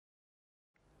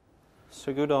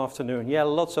So good afternoon. Yeah,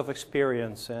 lots of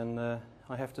experience, and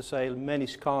I have to say many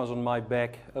scars on my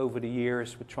back over the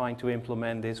years with trying to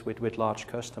implement this with large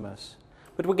customers.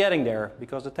 But we're getting there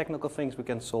because the technical things we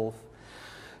can solve.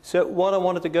 So what I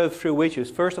wanted to go through with you is,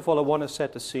 first of all, I want to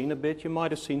set the scene a bit. You might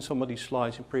have seen some of these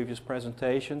slides in previous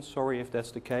presentations. Sorry if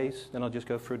that's the case. Then I'll just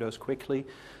go through those quickly.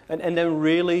 And then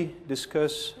really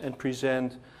discuss and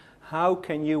present how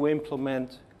can you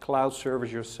implement cloud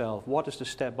service yourself. What is the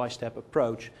step-by-step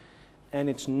approach? And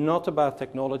it's not about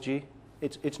technology.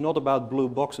 It's not about blue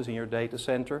boxes in your data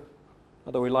center,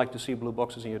 although we like to see blue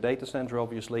boxes in your data center,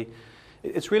 obviously.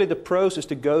 It's really the process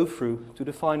to go through to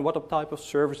define what type of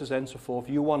services and so forth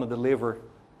you want to deliver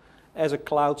as a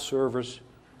cloud service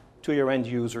to your end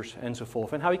users and so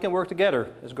forth, and how you can work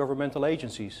together as governmental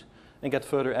agencies and get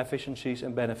further efficiencies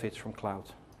and benefits from cloud.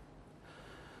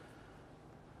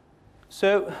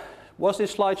 So, was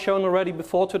this slide shown already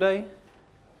before today?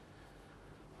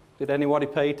 Did anybody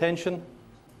pay attention?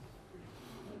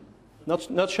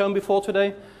 Not shown before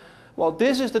today? Well,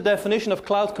 this is the definition of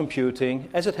cloud computing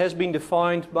as it has been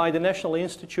defined by the National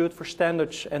Institute for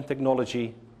Standards and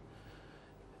Technology,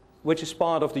 which is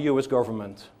part of the US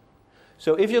government.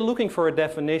 So if you're looking for a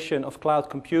definition of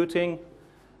cloud computing,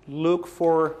 look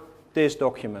for this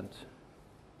document.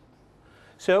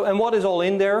 So, and what is all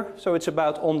in there? So it's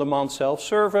about on-demand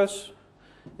self-service.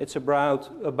 It's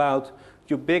about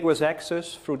ubiquitous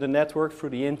access through the network, through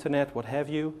the internet, what have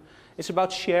you. It's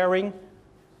about sharing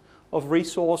of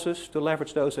resources to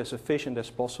leverage those as efficient as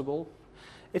possible.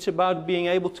 It's about being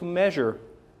able to measure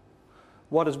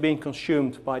what is being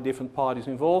consumed by different parties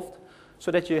involved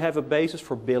so that you have a basis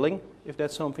for billing, if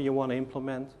that's something you want to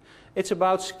implement. It's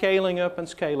about scaling up and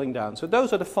scaling down. So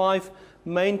those are the 5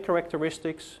 main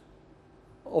characteristics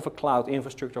of a cloud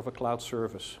infrastructure, of a cloud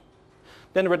service.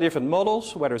 Then there are different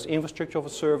models, whether it's infrastructure of a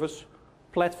service,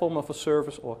 platform of a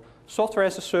service, or software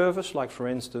as a service, like for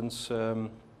instance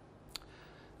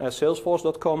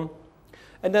Salesforce.com.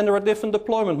 And then there are different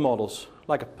deployment models,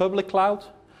 like a public cloud,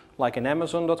 like an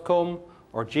Amazon.com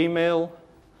or Gmail,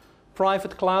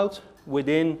 private cloud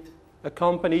within a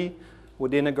company,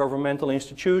 within a governmental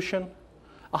institution,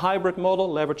 a hybrid model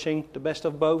leveraging the best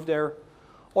of both there,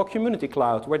 or community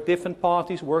cloud, where different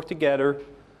parties work together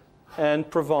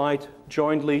and provide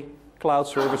jointly cloud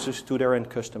services to their end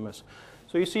customers.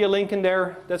 So you see a link in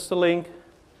there, that's the link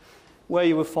where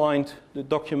you will find the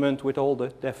document with all the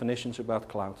definitions about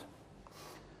cloud.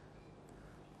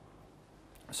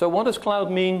 So what does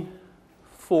cloud mean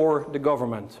for the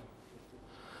government?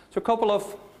 So a couple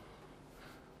of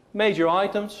major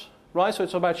items, right? So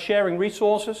it's about sharing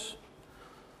resources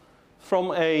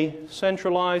from a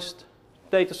centralized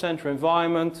data center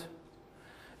environment.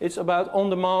 It's about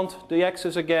on-demand, the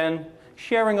access again,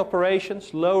 sharing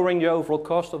operations, lowering the overall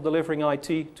cost of delivering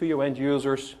IT to your end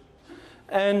users,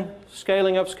 and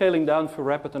scaling up, scaling down for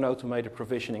rapid and automated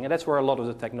provisioning. And that's where a lot of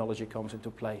the technology comes into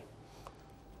play.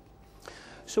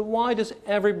 So why does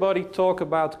everybody talk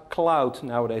about cloud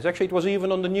nowadays? Actually, it was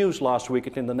even on the news last week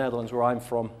in the Netherlands, where I'm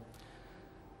from. It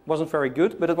wasn't very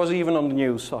good, but it was even on the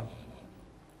news. So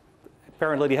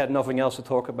apparently they had nothing else to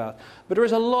talk about. But there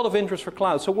is a lot of interest for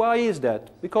cloud. So why is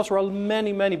that? Because there are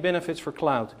many, many benefits for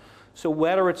cloud. So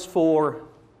whether it's for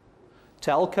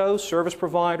telcos, service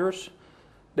providers,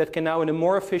 that can now in a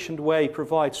more efficient way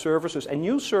provide services and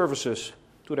new services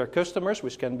to their customers,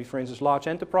 which can be, for instance, large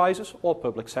enterprises or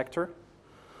public sector,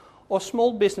 or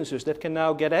small businesses that can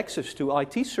now get access to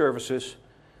IT services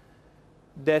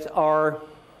that are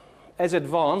as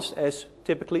advanced as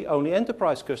typically only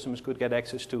enterprise customers could get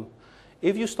access to.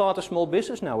 If you start a small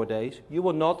business nowadays, you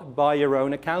will not buy your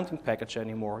own accounting package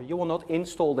anymore. You will not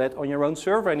install that on your own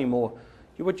server anymore.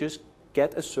 You will just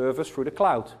get a service through the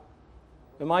cloud.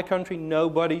 In my country,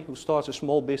 nobody who starts a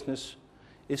small business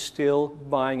is still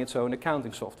buying its own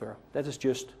accounting software. That is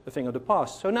just a thing of the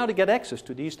past. So now they get access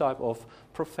to these type of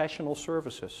professional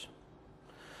services.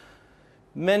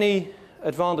 Many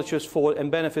advantages and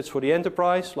benefits for the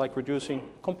enterprise, like reducing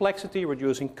complexity,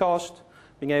 reducing cost,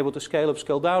 being able to scale up,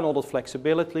 scale down, all that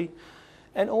flexibility.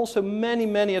 And also many,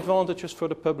 many advantages for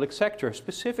the public sector,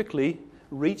 specifically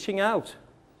reaching out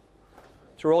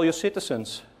to all your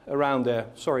citizens around there.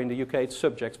 Sorry, in the UK it's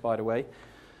subjects, by the way.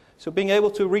 So being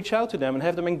able to reach out to them and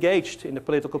have them engaged in the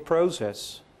political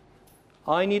process.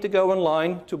 I need to go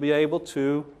online to be able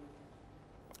to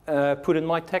put in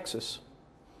my taxes.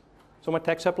 So my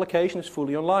tax application is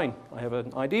fully online. I have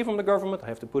an ID from the government, I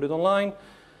have to put it online,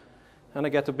 and I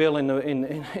get the bill in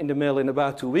the mail in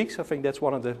about 2 weeks. I think that's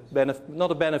one of the not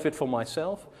a benefit for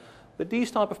myself, but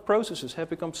these type of processes have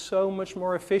become so much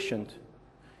more efficient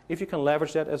if you can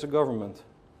leverage that as a government.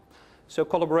 So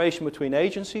collaboration between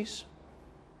agencies,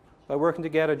 by working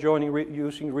together,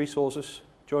 using resources,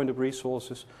 joined up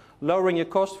resources. Lowering your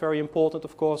cost, very important,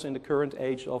 of course, in the current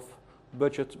age of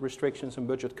budget restrictions and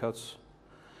budget cuts.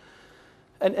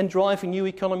 And driving new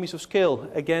economies of scale,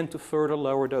 again, to further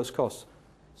lower those costs.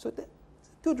 So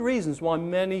good reasons why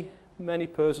many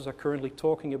persons are currently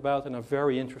talking about and are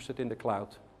very interested in the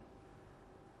cloud.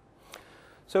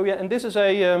 So yeah, and this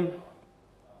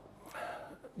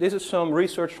is some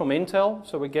research from Intel.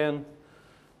 So again,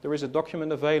 there is a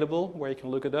document available where you can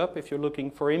look it up if you're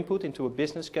looking for input into a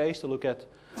business case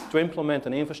to implement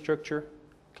an infrastructure,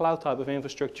 cloud type of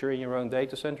infrastructure in your own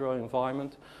data center or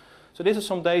environment. So this is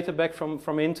some data back from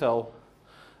Intel.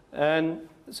 And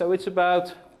so it's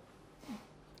about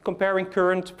comparing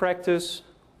current practice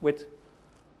with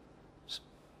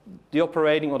the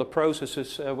operating or the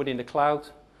processes within the cloud.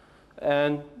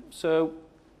 And so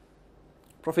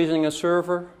provisioning a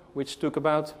server, which took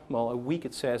about, well, a week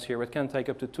it says here, it can take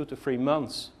up to 2 to 3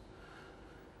 months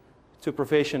to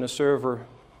provision a server,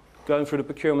 going through the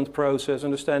procurement process,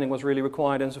 understanding what's really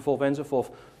required, and so forth, and so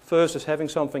forth. First is having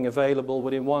something available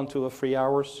within 1, 2, or 3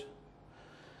 hours.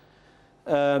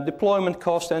 Deployment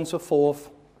cost, and so forth.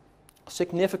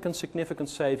 Significant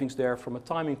savings there from a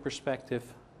timing perspective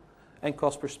and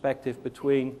cost perspective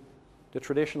between the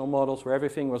traditional models where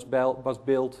everything was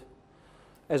built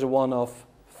as a one-off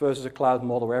versus a cloud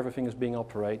model where everything is being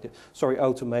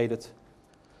automated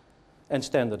and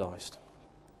standardized.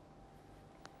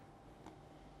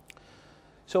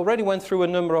 So already went through a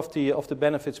number of the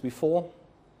benefits before.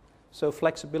 So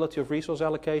flexibility of resource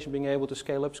allocation, being able to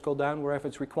scale up, scale down wherever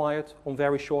it's required on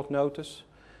very short notice.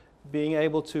 Being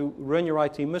able to run your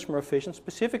IT much more efficient,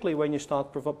 specifically when you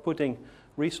start putting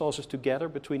resources together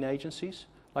between agencies,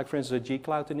 like for instance the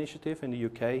G-Cloud initiative in the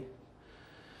UK.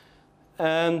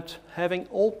 And having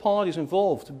all parties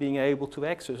involved being able to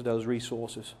access those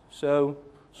resources. So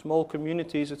small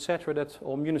communities, etc.,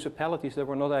 or municipalities that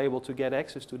were not able to get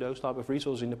access to those type of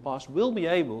resources in the past will be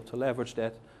able to leverage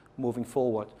that moving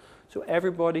forward. So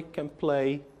everybody can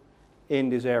play in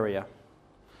this area.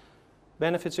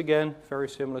 Benefits, again, very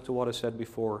similar to what I said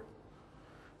before.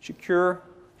 Secure,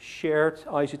 shared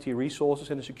ICT resources,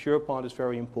 and the secure part is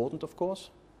very important, of course.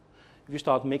 If you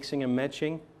start mixing and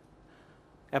matching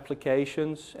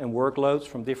applications and workloads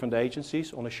from different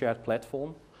agencies on a shared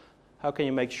platform, how can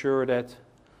you make sure that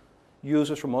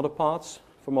users from other parts,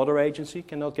 from other agencies,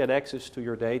 cannot get access to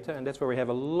your data? And that's where we have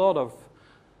a lot of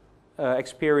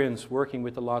experience working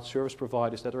with the large service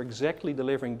providers that are exactly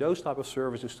delivering those type of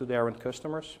services to their end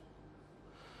customers.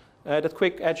 That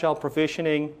quick agile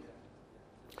provisioning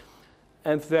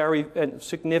and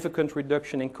significant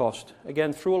reduction in cost.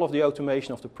 Again, through all of the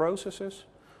automation of the processes,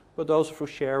 but also through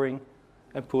sharing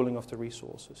and pooling of the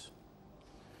resources.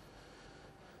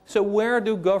 So where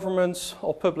do governments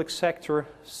or public sector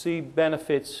see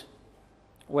benefits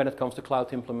when it comes to cloud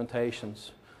implementations?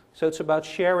 So it's about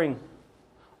sharing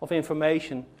of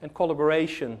information and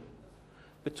collaboration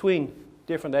between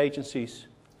different agencies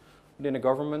within a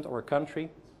government or a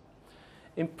country.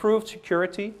 Improved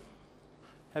security,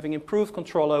 having improved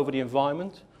control over the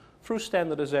environment through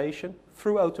standardization,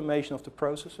 through automation of the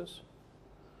processes.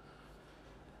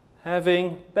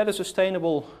 Having better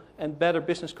sustainable and better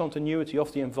business continuity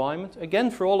of the environment.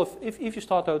 Again, for all of, if you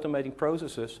start automating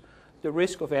processes, the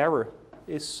risk of error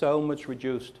is so much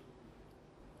reduced.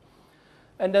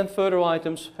 And then further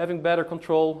items, having better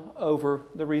control over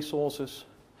the resources,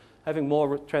 having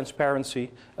more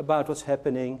transparency about what's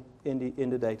happening in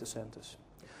the data centers.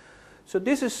 So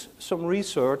this is some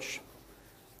research.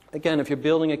 Again, if you're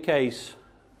building a case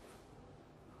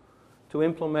to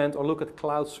implement or look at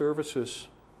cloud services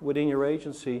within your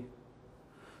agency.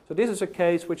 So this is a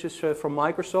case which is from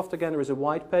Microsoft. Again, there is a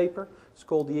white paper. It's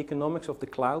called The Economics of the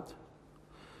Cloud.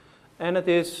 And it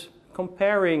is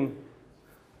comparing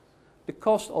the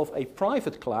cost of a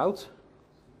private cloud,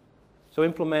 so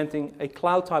implementing a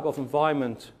cloud type of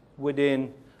environment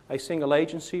within a single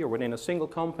agency or within a single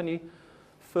company,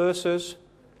 versus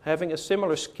having a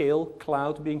similar scale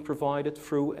cloud being provided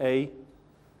through a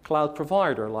cloud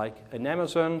provider like an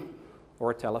Amazon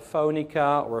or a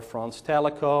Telefonica or a France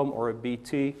Telecom or a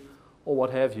BT or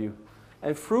what have you.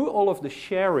 And through all of the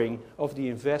sharing of the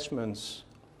investments,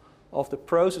 of the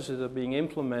processes that are being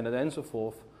implemented and so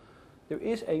forth, there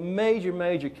is a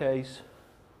major case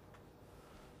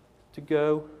to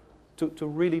go to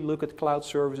really look at cloud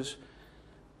services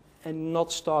and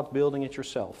not start building it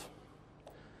yourself.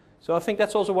 So I think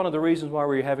that's also one of the reasons why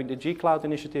we're having the G-Cloud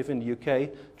initiative in the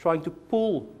UK, trying to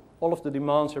pool all of the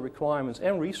demands and requirements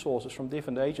and resources from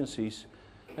different agencies,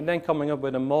 and then coming up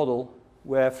with a model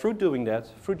where through doing that,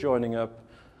 through joining up,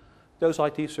 those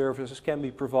IT services can be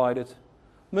provided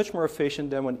much more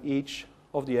efficient than when each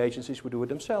of the agencies would do it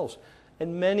themselves.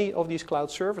 And many of these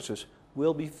cloud services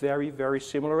will be very, very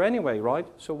similar anyway, right?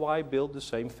 So why build the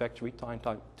same factory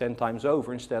 10 times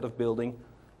over instead of building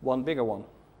one bigger one?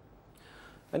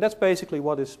 And that's basically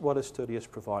what a study is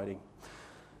providing.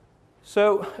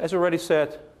 So, as already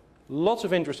said, lots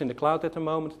of interest in the cloud at the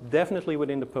moment, definitely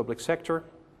within the public sector.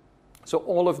 So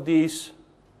all of these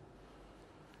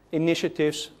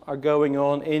initiatives are going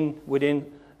on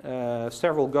within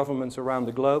several governments around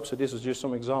the globe. So this is just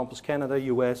some examples: Canada,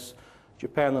 US,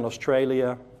 Japan and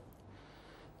Australia.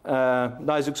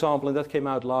 Nice example, and that came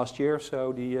out last year.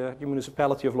 So the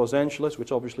municipality of Los Angeles,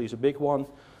 which obviously is a big one,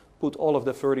 put all of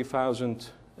the 30,000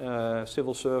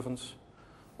 civil servants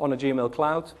on a Gmail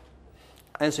cloud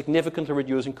and significantly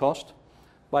reducing cost.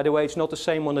 By the way, it's not the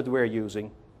same one that we're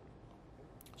using.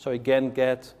 So again,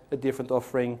 get a different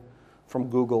offering from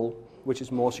Google, which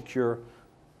is more secure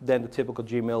than the typical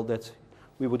Gmail that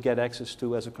we would get access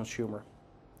to as a consumer.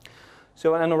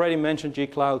 So, and I already mentioned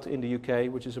G-Cloud in the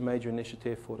UK, which is a major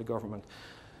initiative for the government.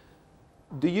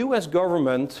 The US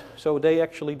government, so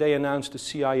they announced the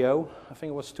CIO, I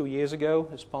think it was 2 years ago,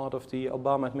 as part of the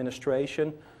Obama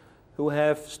administration, who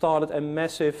have started a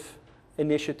massive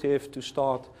initiative to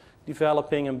start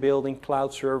developing and building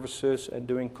cloud services and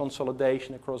doing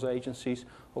consolidation across agencies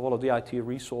of all of the IT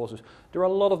resources. There are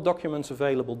a lot of documents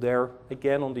available there,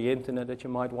 again on the internet, that you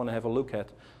might want to have a look at.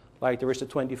 Like there is the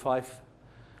 25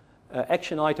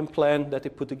 action item plan that they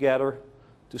put together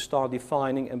to start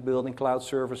defining and building cloud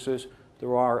services.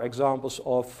 There are examples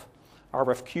of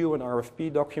RFQ and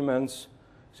RFP documents.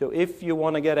 So if you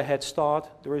want to get a head start,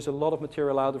 there is a lot of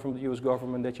material out there from the US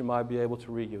government that you might be able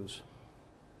to reuse.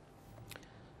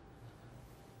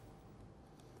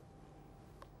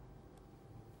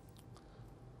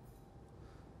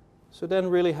 So then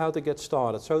really how to get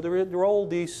started. So there are all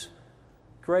these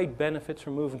great benefits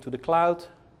from moving to the cloud.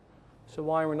 So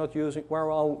why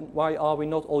are we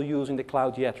not all using the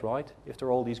cloud yet, right? If there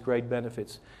are all these great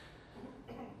benefits.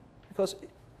 Because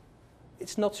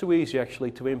it's not so easy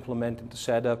actually to implement and to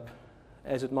set up,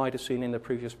 as it might have seen in the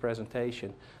previous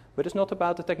presentation. But it's not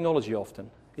about the technology often.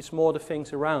 It's more the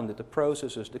things around it, the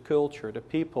processes, the culture, the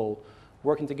people,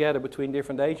 working together between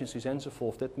different agencies and so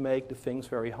forth, that make the things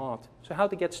very hard. So how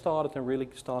to get started and really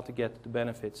start to get the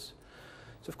benefits.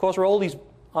 So of course there are all these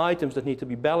items that need to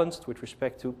be balanced with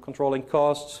respect to controlling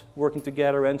costs, working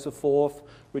together and so forth,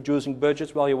 reducing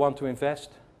budgets while you want to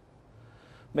invest,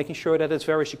 making sure that it's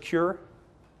very secure,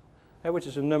 which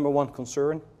is a #1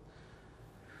 concern.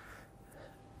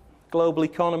 Global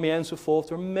economy and so forth.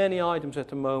 There are many items at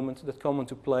the moment that come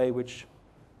into play which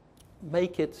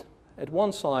make it at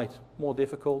one side more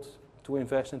difficult to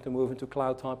invest and to move into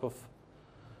cloud type of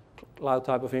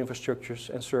infrastructures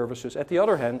and services. At the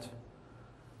other hand,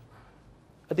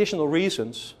 additional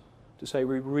reasons to say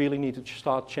we really need to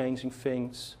start to change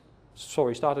things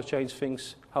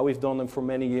how we've done them for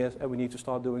many years, and we need to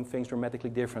start doing things dramatically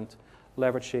different,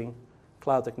 leveraging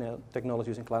cloud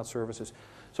technologies and cloud services.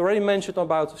 So I already mentioned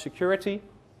about security.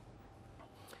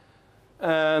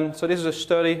 So this is a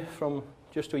study from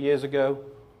just 2 years ago.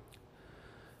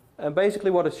 And basically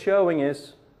what it's showing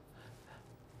is,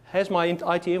 has my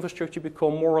IT infrastructure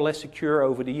become more or less secure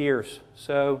over the years?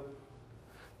 So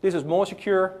this is more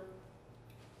secure,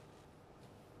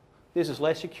 this is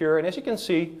less secure, and as you can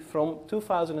see from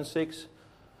 2006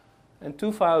 and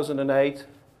 2008,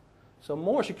 so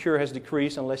more secure has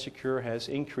decreased and less secure has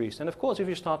increased. And of course if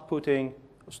you start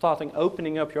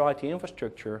opening up your IT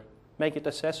infrastructure, make it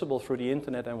accessible through the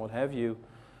internet and what have you,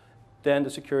 then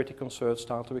the security concerns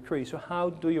start to increase. So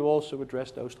how do you also address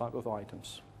those type of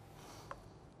items?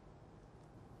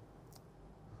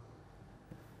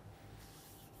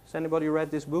 Has anybody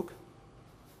read this book?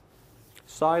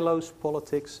 Silos,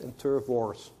 Politics and Turf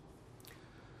Wars.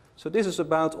 So this is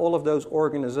about all of those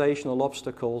organizational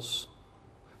obstacles,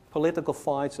 political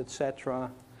fights,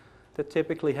 etc., that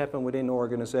typically happen within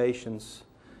organizations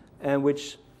and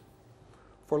which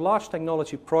for large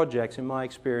technology projects, in my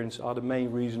experience, are the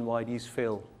main reason why these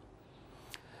fail.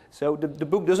 So the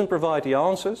book doesn't provide the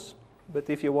answers, but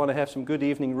if you want to have some good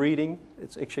evening reading,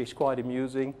 it's actually quite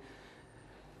amusing,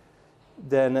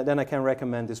 then I can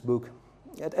recommend this book.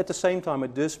 At the same time,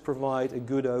 it does provide a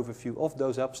good overview of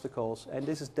those obstacles, and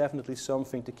this is definitely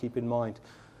something to keep in mind.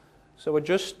 So I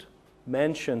just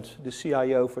mentioned the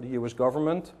CIO for the US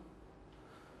government.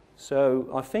 So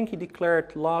I think he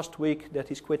declared last week that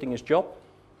he's quitting his job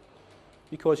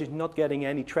because he's not getting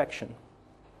any traction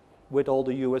with all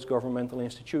the US governmental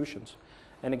institutions.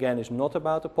 And again, it's not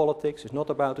about the politics, it's not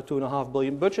about the $2.5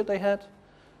 billion budget they had,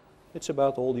 it's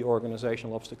about all the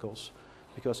organizational obstacles.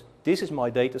 Because this is my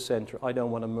data center. I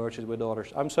don't want to merge it with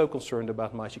others. I'm so concerned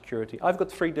about my security. I've got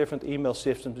 3 different email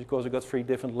systems because I've got 3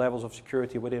 different levels of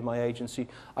security within my agency.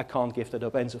 I can't give that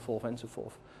up, and so forth, and so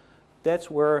forth.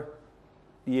 That's where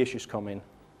the issues come in.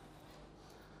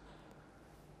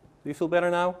 Do you feel better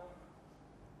now?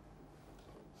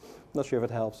 Not sure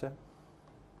if it helps, eh?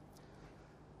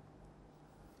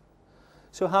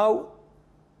 So how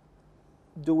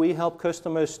do we help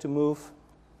customers to move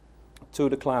to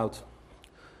the cloud?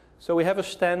 So we have a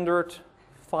standard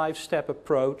 5-step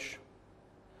approach,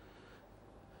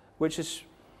 which is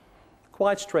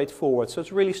quite straightforward. So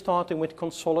it's really starting with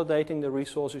consolidating the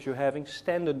resources you're having,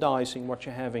 standardizing what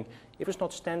you're having. If it's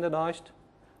not standardized,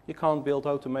 you can't build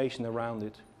automation around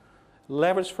it.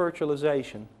 Leverage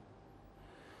virtualization.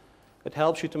 It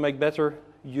helps you to make better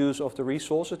use of the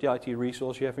resources, the IT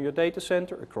resource you have in your data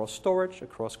center, across storage,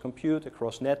 across compute,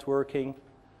 across networking.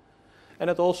 And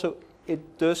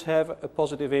it does have a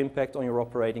positive impact on your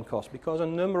operating costs because a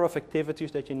number of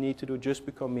activities that you need to do just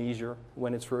become easier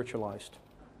when it's virtualized.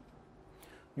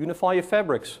 Unify your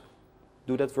fabrics.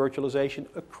 Do that virtualization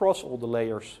across all the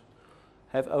layers.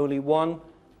 Have only one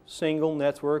single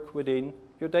network within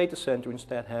your data center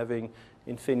instead of having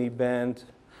InfiniBand,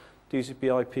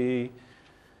 TCP/IP,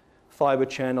 fiber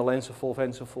channel, and so forth,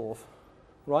 and so forth.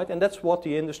 Right? And that's what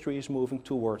the industry is moving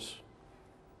towards.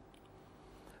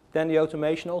 Then the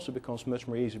automation also becomes much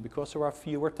more easy because there are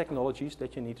fewer technologies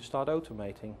that you need to start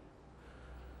automating.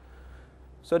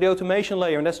 So the automation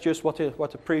layer, and that's just what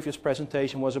the previous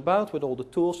presentation was about, with all the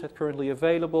tools that are currently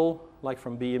available, like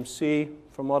from BMC,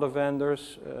 from other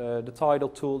vendors, the Tidal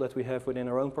tool that we have within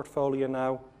our own portfolio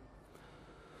now.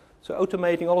 So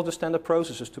automating all of the standard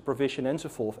processes to provision and so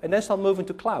forth. And then start moving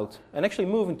to cloud. And actually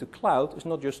moving to cloud is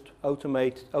not just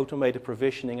automated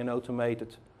provisioning and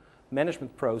automated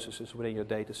management processes within your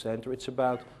data center. It's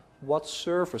about what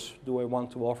service do I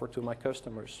want to offer to my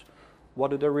customers?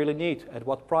 What do they really need? At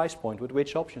what price point? With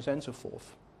which options and so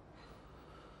forth?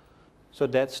 So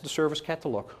that's the service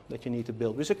catalog that you need to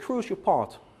build. It's a crucial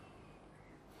part.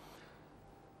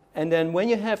 And then when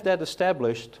you have that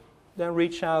established, then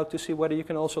reach out to see whether you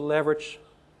can also leverage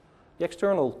the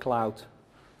external cloud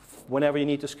whenever you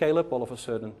need to scale up all of a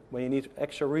sudden, when you need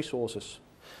extra resources.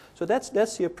 So that's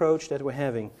the approach that we're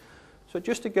having. So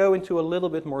just to go into a little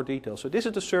bit more detail. So this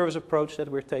is the service approach that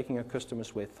we're taking our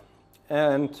customers with.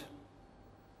 And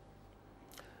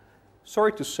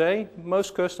sorry to say,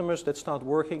 most customers that start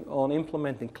working on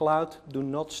implementing cloud do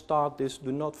not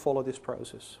follow this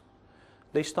process.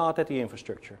 They start at the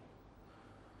infrastructure.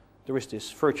 There is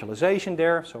this virtualization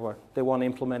there, so they want to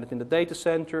implement it in the data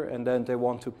center, and then they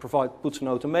want to put some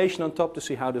automation on top to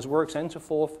see how this works and so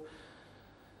forth.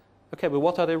 Okay, but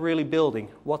what are they really building?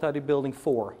 What are they building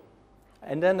for?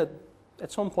 And then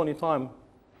at some point in time,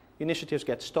 initiatives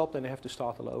get stopped and they have to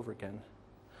start all over again.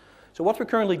 So what we're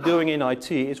currently doing in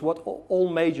IT is what all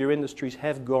major industries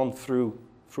have gone through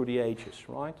the ages,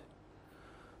 right?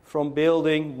 From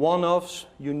building one-offs,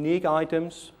 unique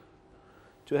items,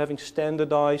 to having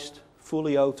standardized,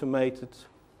 fully automated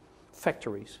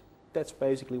factories. That's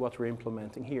basically what we're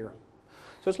implementing here.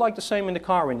 So it's like the same in the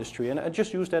car industry, and I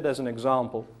just use that as an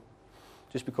example,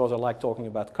 just because I like talking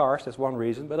about cars, that's one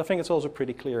reason, but I think it's also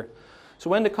pretty clear. So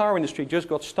when the car industry just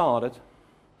got started,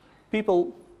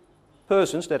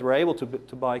 persons that were able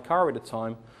to buy a car at the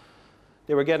time,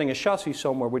 they were getting a chassis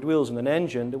somewhere with wheels and an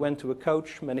engine. They went to a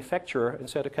coach manufacturer and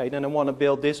said, okay, then I want to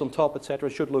build this on top, etc.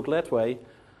 It should look that way.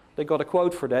 They got a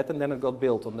quote for that, and then it got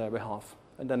built on their behalf.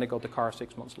 And then they got the car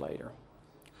 6 months later.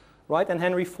 Right? And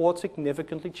Henry Ford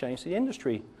significantly changed the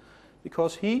industry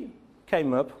because he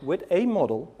came up with a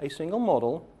model, a single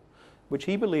model, which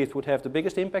he believed would have the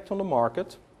biggest impact on the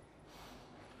market,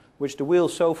 which the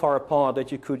wheels so far apart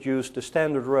that you could use the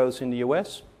standard roads in the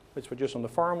US, which were just on the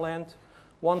farmland,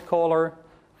 one color,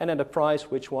 and at a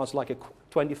price which was like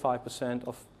 25%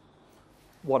 of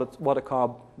what a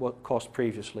car cost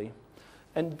previously.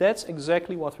 And that's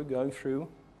exactly what we're going through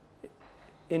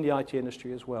in the IT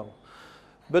industry as well.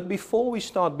 But before we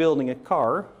start building a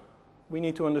car, we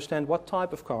need to understand what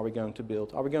type of car we're going to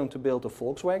build. Are we going to build a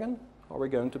Volkswagen? Or are we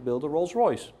going to build a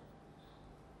Rolls-Royce?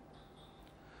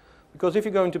 Because if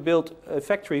you're going to build a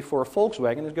factory for a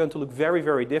Volkswagen, it's going to look very,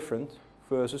 very different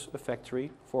versus a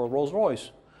factory for a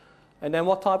Rolls-Royce. And then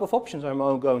what type of options am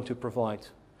I going to provide?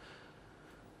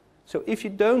 So if you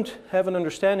don't have an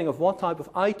understanding of what type of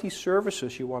IT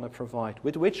services you want to provide,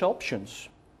 with which options,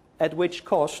 at which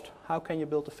cost, how can you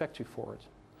build a factory for it?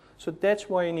 So that's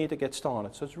why you need to get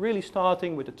started. So it's really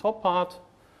starting with the top part,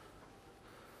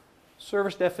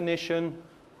 service definition,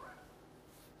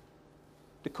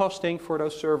 the costing for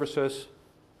those services,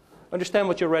 Understand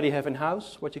what you already have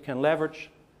in-house, what you can leverage.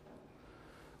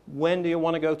 When do you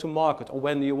want to go to market, or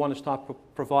when do you want to start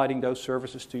providing those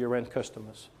services to your end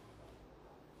customers?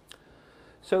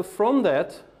 So from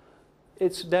that,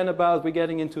 it's then about we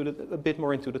getting into a bit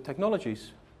more into the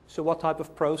technologies. So what type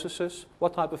of processes,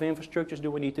 what type of infrastructures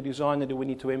do we need to design and do we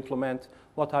need to implement?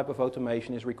 What type of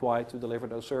automation is required to deliver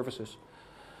those services?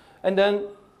 And then,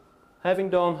 having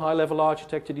done high-level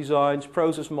architecture designs,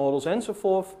 process models, and so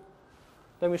forth,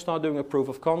 then we start doing a proof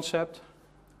of concept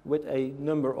with a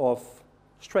number of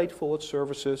straightforward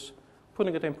services,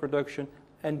 putting it in production,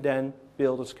 and then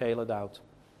build and scale it out.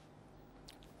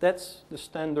 That's the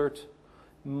standard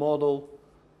model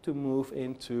to move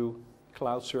into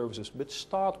cloud services. But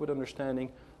start with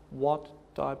understanding what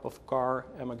type of car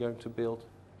am I going to build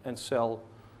and sell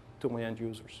to my end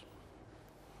users.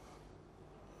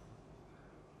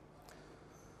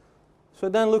 So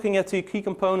then looking at the key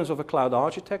components of a cloud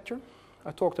architecture,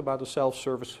 I talked about the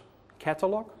self-service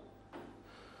catalog.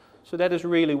 So that is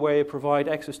really where you provide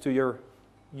access to your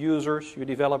users, your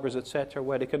developers, etc.,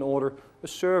 where they can order a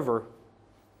server,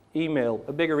 email,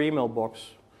 a bigger email box,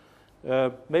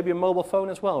 maybe a mobile phone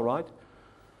as well, right?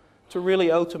 To really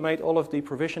automate all of the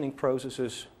provisioning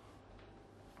processes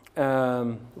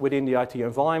within the IT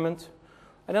environment.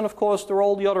 And then, of course, there are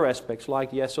all the other aspects,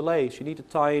 like the SLAs. You need to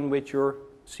tie in with your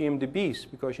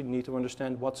CMDBs, because you need to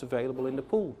understand what's available in the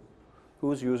pool,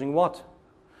 who's using what.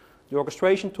 The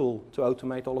orchestration tool to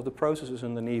automate all of the processes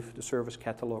underneath the service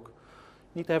catalog.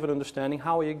 You need to have an understanding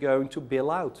how are you going to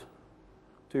bill out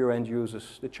to your end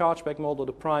users. The chargeback model,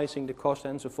 the pricing, the cost,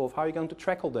 and so forth. How are you going to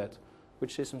track all that?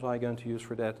 Which systems are you going to use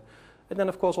for that? And then,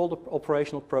 of course, all the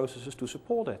operational processes to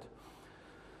support it.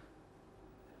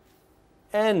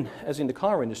 And as in the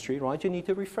car industry, right, you need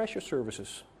to refresh your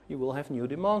services. You will have new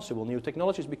demands, there will new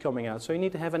technologies be coming out. So you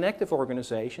need to have an active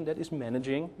organization that is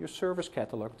managing your service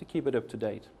catalog to keep it up to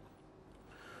date.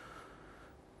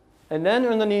 And then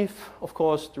underneath, of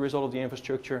course, there is all of the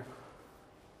infrastructure,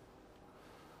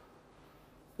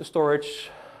 the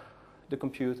storage, the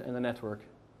compute, and the network.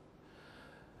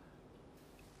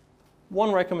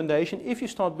 One recommendation, if you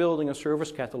start building a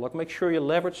service catalog, make sure you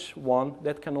leverage one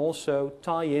that can also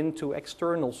tie into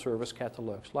external service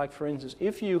catalogs. Like, for instance,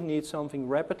 if you need something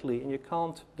rapidly and you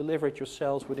can't deliver it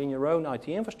yourselves within your own IT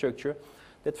infrastructure,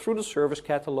 that through the service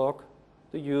catalog,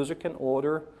 the user can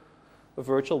order a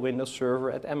virtual Windows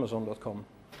server at Amazon.com.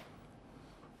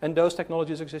 And those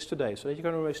technologies exist today, so that you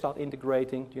can really start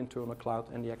integrating the internal cloud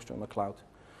and the external cloud.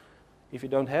 If you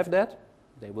don't have that,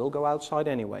 they will go outside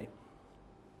anyway.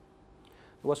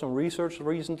 There was some research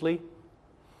recently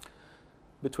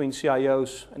between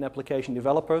CIOs and application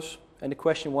developers, and the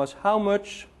question was, how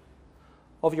much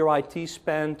of your IT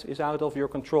spend is out of your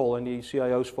control? And the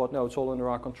CIOs thought, no, it's all under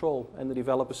our control. And the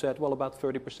developer said, well, about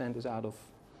 30% is out of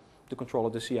the control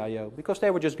of the CIO, because they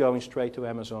were just going straight to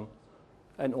Amazon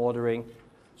and ordering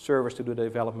servers to do the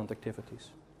development activities.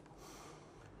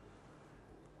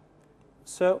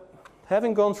 So,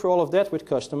 having gone through all of that with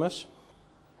customers,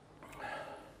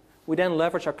 we then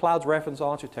leverage our cloud reference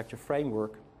architecture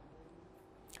framework.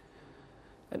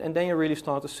 And then you really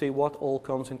start to see what all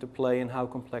comes into play and how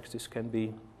complex this can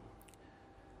be.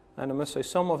 And I must say,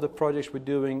 some of the projects we're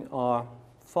doing are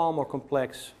far more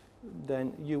complex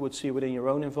than you would see within your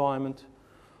own environment,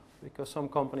 because some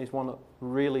companies want to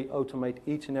really automate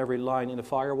each and every line in the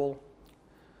firewall.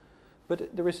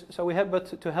 But there is, so we have,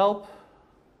 but to help,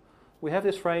 we have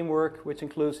this framework which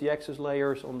includes the access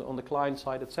layers on the client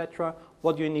side, etc.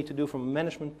 What do you need to do from a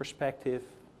management perspective?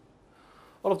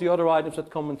 All of the other items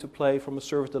that come into play from a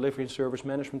service delivery and service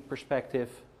management perspective.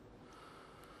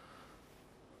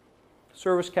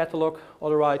 Service catalog,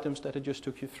 other items that I just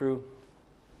took you through.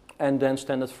 And then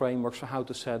standard frameworks for how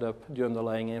to set up the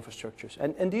underlying infrastructures.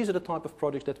 And these are the type of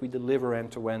projects that we deliver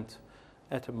end-to-end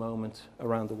at the moment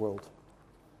around the world.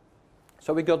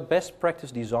 So we got best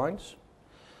practice designs,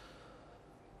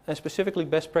 and specifically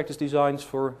best practice designs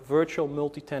for virtual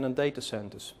multi-tenant data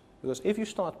centers. Because if you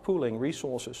start pooling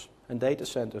resources and data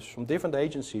centers from different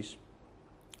agencies,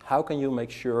 how can you make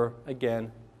sure,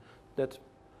 again, that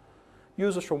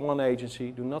users from one agency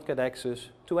do not get access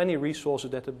to any resources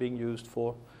that are being used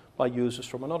by users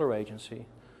from another agency?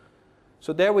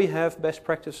 So there we have best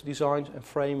practice designs and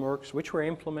frameworks which we're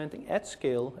implementing at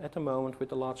scale at the moment with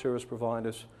the large service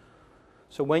providers.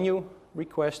 So when you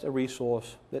request a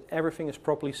resource, that everything is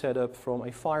properly set up from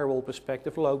a firewall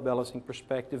perspective, load balancing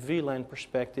perspective, VLAN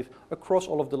perspective, across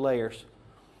all of the layers.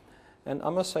 And I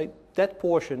must say that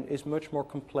portion is much more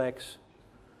complex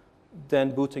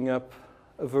than booting up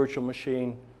a virtual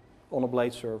machine on a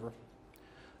blade server.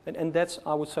 And that's,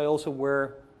 I would say, also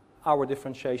where our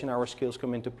differentiation, our skills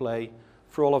come into play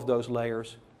for all of those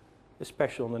layers,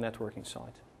 especially on the networking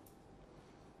side.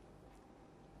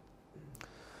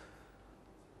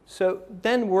 So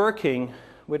then working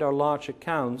with our large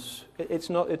accounts,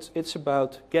 it's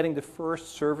about getting the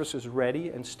first services ready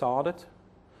and started,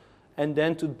 and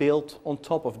then to build on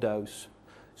top of those.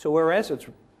 So whereas it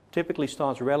typically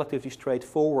starts relatively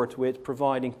straightforward with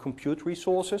providing compute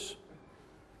resources,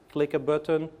 click a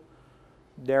button,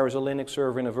 there is a Linux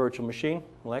server in a virtual machine,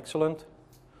 well, excellent.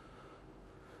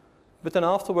 But then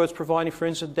afterwards providing, for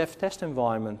instance, a dev test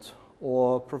environment,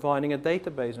 or providing a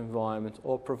database environment,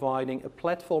 or providing a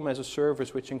platform as a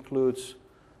service which includes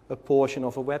a portion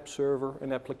of a web server,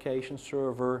 an application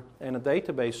server, and a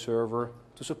database server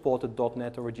to support a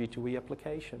 .NET or a G2E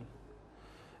application.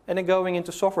 And then going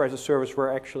into software as a service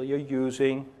where actually you're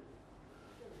using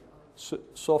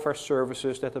software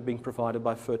services that are being provided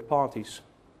by third parties.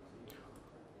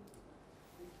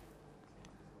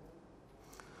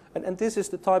 And this is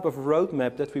the type of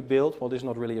roadmap that we build. Well, this is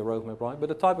not really a roadmap, right? But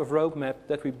the type of roadmap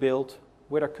that we build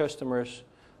with our customers,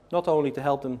 not only to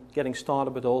help them getting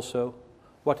started, but also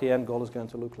what the end goal is going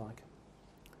to look like.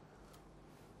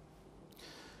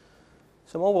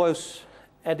 So I'm almost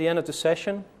at the end of the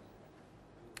session.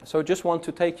 So I just want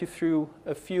to take you through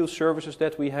a few services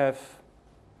that we have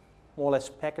more or less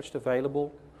packaged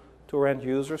available to our end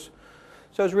users.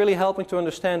 So it's really helping to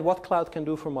understand what cloud can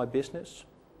do for my business.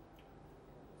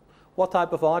 What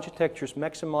type of architectures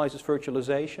maximizes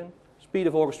virtualization, speed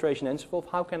of orchestration, and so forth.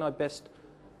 How can I best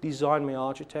design my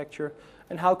architecture?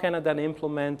 And how can I then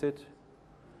implement it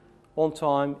on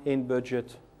time, in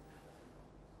budget,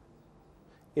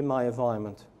 in my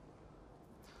environment?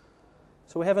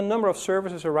 So we have a number of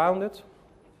services around it.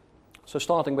 So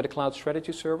starting with a cloud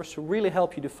strategy service to really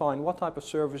help you define what type of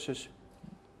services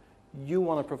you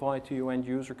want to provide to your end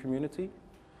user community.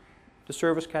 The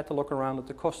service catalog around it,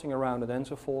 the costing around it, and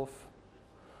so forth.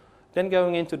 Then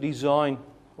going into design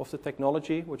of the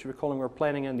technology, which we're calling our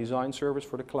planning and design service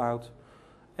for the cloud,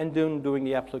 and then doing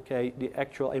the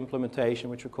actual implementation,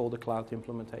 which we call the cloud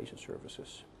implementation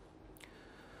services.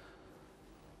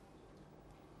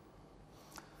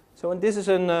 So, and this is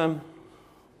an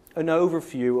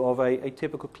overview of a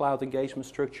typical cloud engagement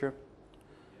structure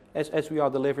as we are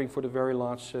delivering for the very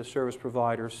large service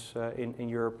providers in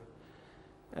Europe.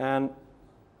 And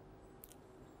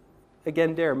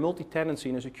again, there, multi-tenancy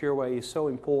in a secure way is so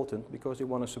important because they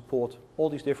want to support all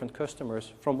these different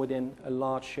customers from within a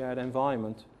large shared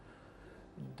environment,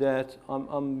 that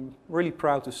I'm really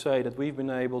proud to say that we've been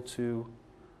able to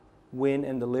win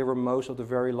and deliver most of the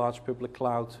very large public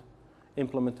cloud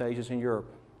implementations in Europe,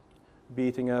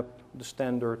 beating up the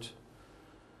standard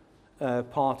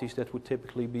parties that would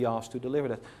typically be asked to deliver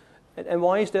that. And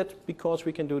why is that? Because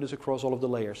we can do this across all of the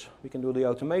layers. We can do the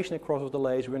automation across all of the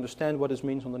layers. We understand what this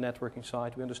means on the networking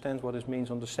side. We understand what this means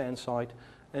on the SAN side,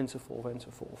 and so forth, and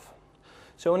so forth.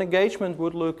 So an engagement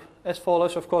would look as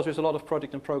follows. Of course, there's a lot of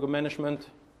project and program management,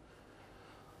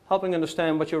 helping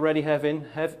understand what you already having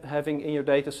in your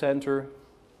data center,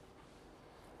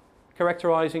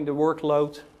 characterizing the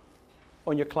workload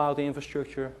on your cloud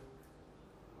infrastructure,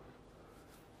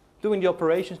 doing the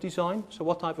operations design, so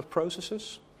what type of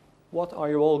processes, what are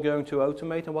you all going to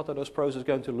automate, and what are those processes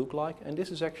going to look like? And this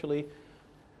is actually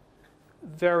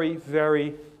very,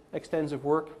 very extensive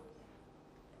work.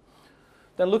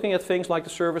 Then looking at things like the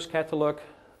service catalog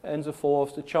and so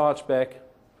forth, the chargeback,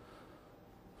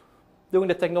 doing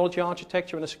the technology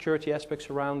architecture and the security aspects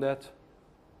around that.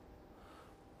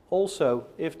 Also,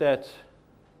 if that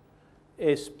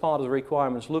is part of the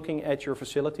requirements, looking at your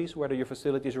facilities, whether your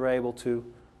facilities are able to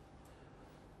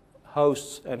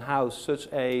host and house such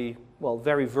a, well,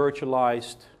 very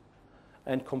virtualized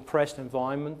and compressed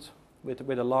environment with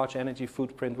a large energy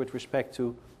footprint with respect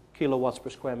to kilowatts per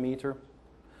square meter.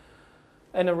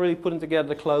 And then really putting together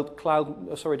the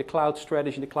cloud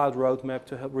strategy, the cloud roadmap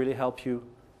to really help you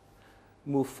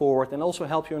move forward and also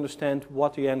help you understand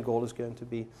what the end goal is going to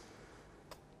be.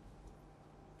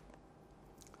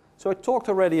 So I talked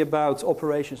already about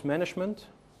operations management.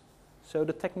 So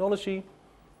the technology,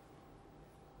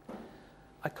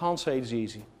 I can't say it's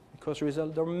easy because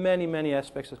there are many, many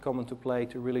aspects that come into play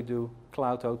to really do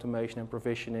cloud automation and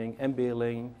provisioning and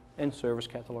billing and service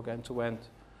catalog end to end.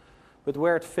 But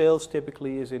where it fails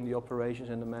typically is in the operations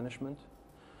and the management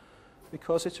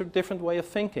because it's a different way of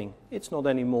thinking. It's not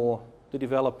anymore the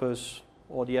developers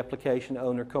or the application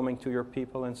owner coming to your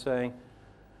people and saying,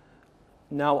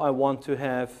 now I want to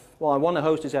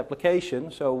host this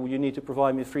application, so you need to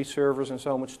provide me 3 servers and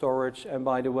so much storage, and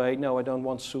by the way, no, I don't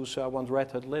want SUSE, I want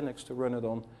Red Hat Linux to run it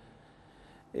on.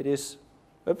 It is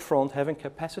upfront having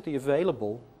capacity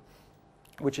available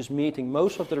which is meeting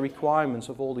most of the requirements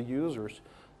of all the users,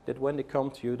 that when they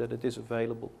come to you, that it is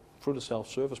available through the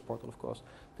self-service portal, of course,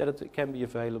 that it can be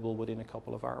available within a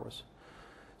couple of hours.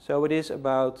 So it is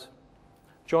about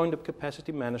joined-up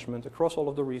capacity management across all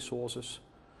of the resources,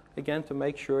 again, to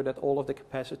make sure that all of the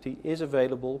capacity is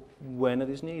available when it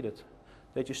is needed.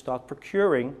 That you start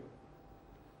procuring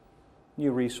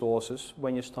new resources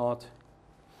when you start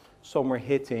somewhere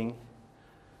hitting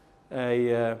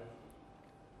a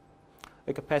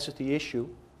capacity issue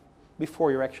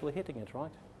before you're actually hitting it,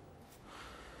 right?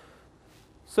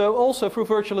 So also through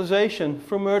virtualization,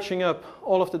 through merging up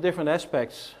all of the different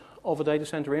aspects of a data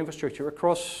center infrastructure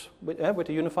across, with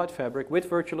a unified fabric, with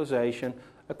virtualization,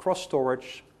 across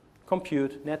storage,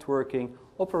 compute, networking,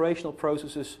 operational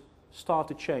processes start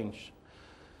to change.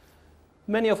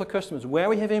 Many of our customers, where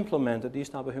we have implemented these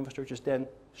type of infrastructures, then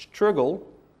struggle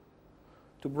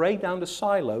to break down the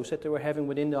silos that they were having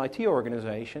within the IT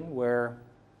organization, where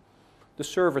the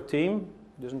server team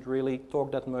doesn't really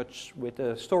talk that much with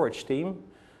the storage team,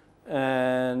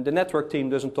 and the network team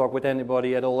doesn't talk with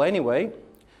anybody at all anyway.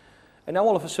 And now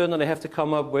all of a sudden they have to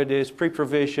come up with this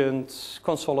pre-provisioned,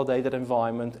 consolidated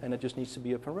environment, and it just needs to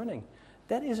be up and running.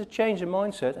 That is a change in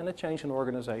mindset and a change in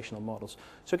organizational models.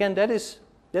 So again, that is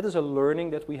a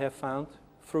learning that we have found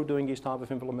through doing these type of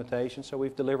implementations. So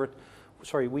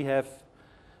we have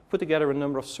put together a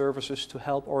number of services to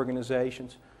help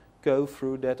organizations go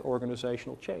through that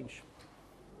organizational change.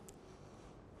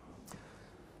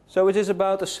 So it is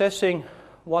about assessing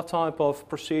what type of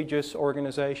procedures,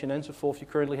 organization, and so forth you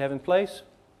currently have in place.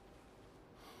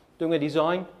 Doing a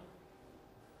design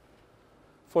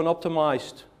for an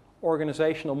optimized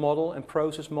organizational model and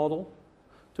process model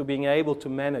to being able to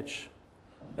manage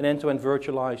an end-to-end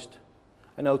virtualized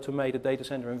and automated data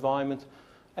center environment,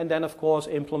 and then of course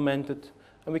implement it.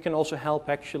 And we can also help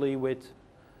actually with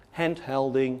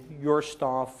handholding your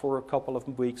staff for a couple of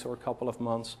weeks or a couple of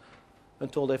months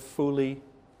until they've fully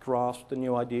grasped the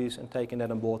new ideas and taken that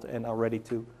on board and are ready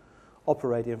to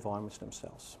operate the environments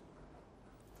themselves.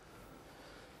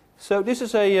 So this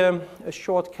is a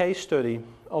short case study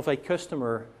of a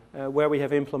customer where we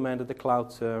have implemented the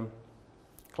cloud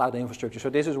infrastructure.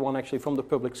 So this is one actually from the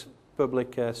public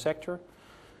sector.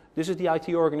 This is the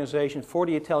IT organization for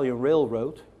the Italian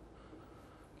railroad,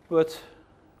 but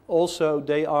also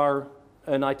they are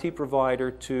an IT provider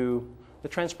to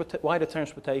the wider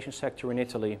transportation sector in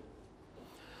Italy.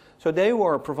 So they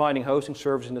were providing hosting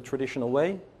service in the traditional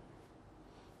way.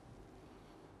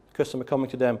 Customer coming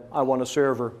to them, I want a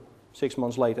server. 6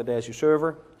 months later, there's your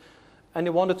server. And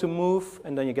they wanted to move,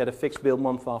 and then you get a fixed bill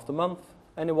month after month.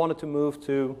 And they wanted to move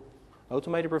to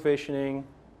automated provisioning,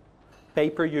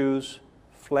 pay-per-use,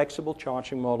 flexible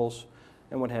charging models,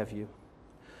 and what have you.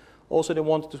 Also, they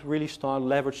wanted to really start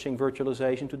leveraging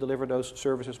virtualization to deliver those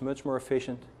services much more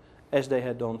efficient as they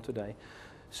had done today.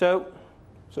 So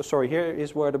sorry, here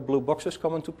is where the blue boxes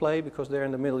come into play, because there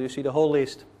in the middle you see the whole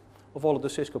list of all of the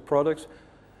Cisco products.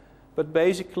 But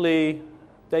basically,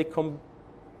 they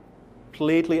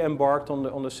completely embarked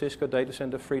on the Cisco Data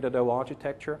Center 3.0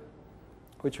 architecture,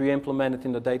 which we implemented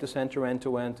in the data center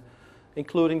end-to-end,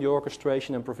 including the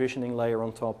orchestration and provisioning layer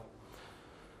on top.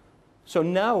 So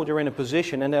now they're in a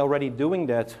position, and they're already doing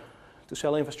that, to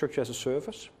sell infrastructure as a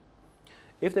service.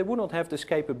 If they would not have this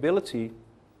capability,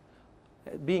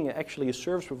 being actually a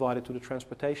service provider to the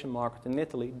transportation market in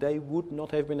Italy, they would not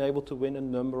have been able to win a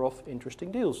number of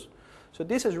interesting deals. So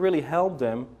this has really helped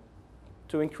them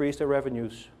to increase their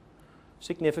revenues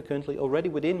significantly already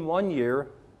within 1 year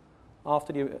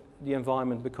after the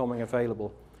environment becoming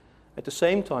available. At the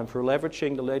same time, for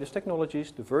leveraging the latest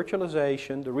technologies, the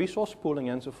virtualization, the resource pooling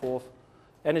and so forth,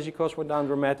 energy costs went down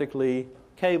dramatically,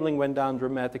 cabling went down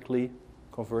dramatically,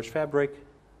 converged fabric,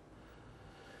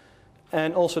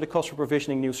 and also the cost for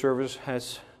provisioning new servers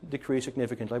has decreased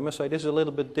significantly. I must say this is a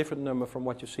little bit different number from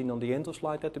what you've seen on the Intel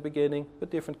slide at the beginning, but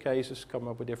different cases come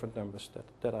up with different numbers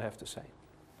that I have to say.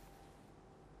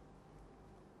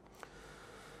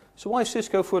 So why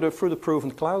Cisco for the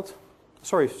proven cloud?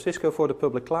 Sorry, Cisco for the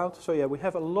public cloud. So yeah, we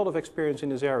have a lot of experience in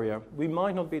this area. We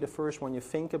might not be the first one you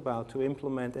think about to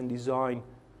implement and design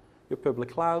your public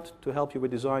cloud, to help you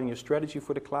with designing your strategy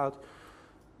for the cloud,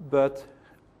 but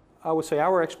I would say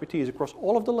our expertise across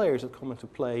all of the layers that come into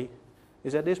play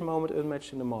is at this moment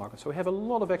unmatched in the market. So we have a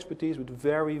lot of expertise with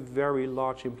very, very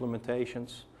large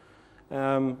implementations,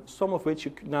 some of which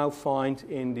you can now find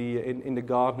in the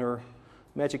Gartner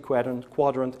Magic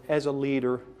Quadrant as a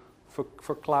leader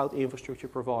for cloud infrastructure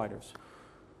providers.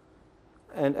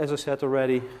 And as I said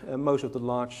already, most of the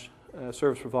large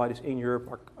service providers in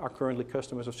Europe are currently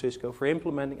customers of Cisco for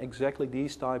implementing exactly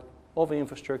these type of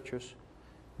infrastructures,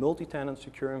 multi-tenant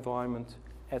secure environment,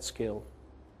 at scale.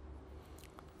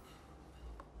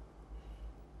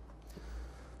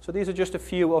 So these are just a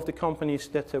few of the companies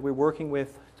that we're working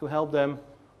with to help them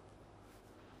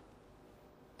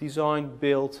design,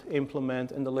 build,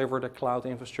 implement, and deliver the cloud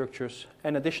infrastructures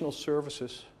and additional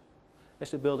services as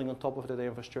they're building on top of that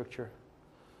infrastructure.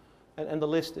 And the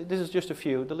list, this is just a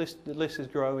few, the list is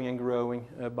growing and growing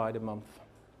by the month.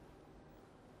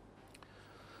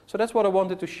 So that's what I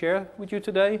wanted to share with you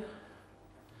today.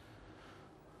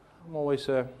 I'm always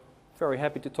very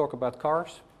happy to talk about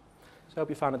cars, so I hope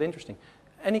you found it interesting.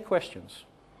 Any questions?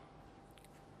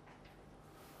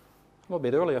 I'm a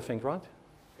bit early, I think, right?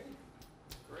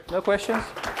 No questions?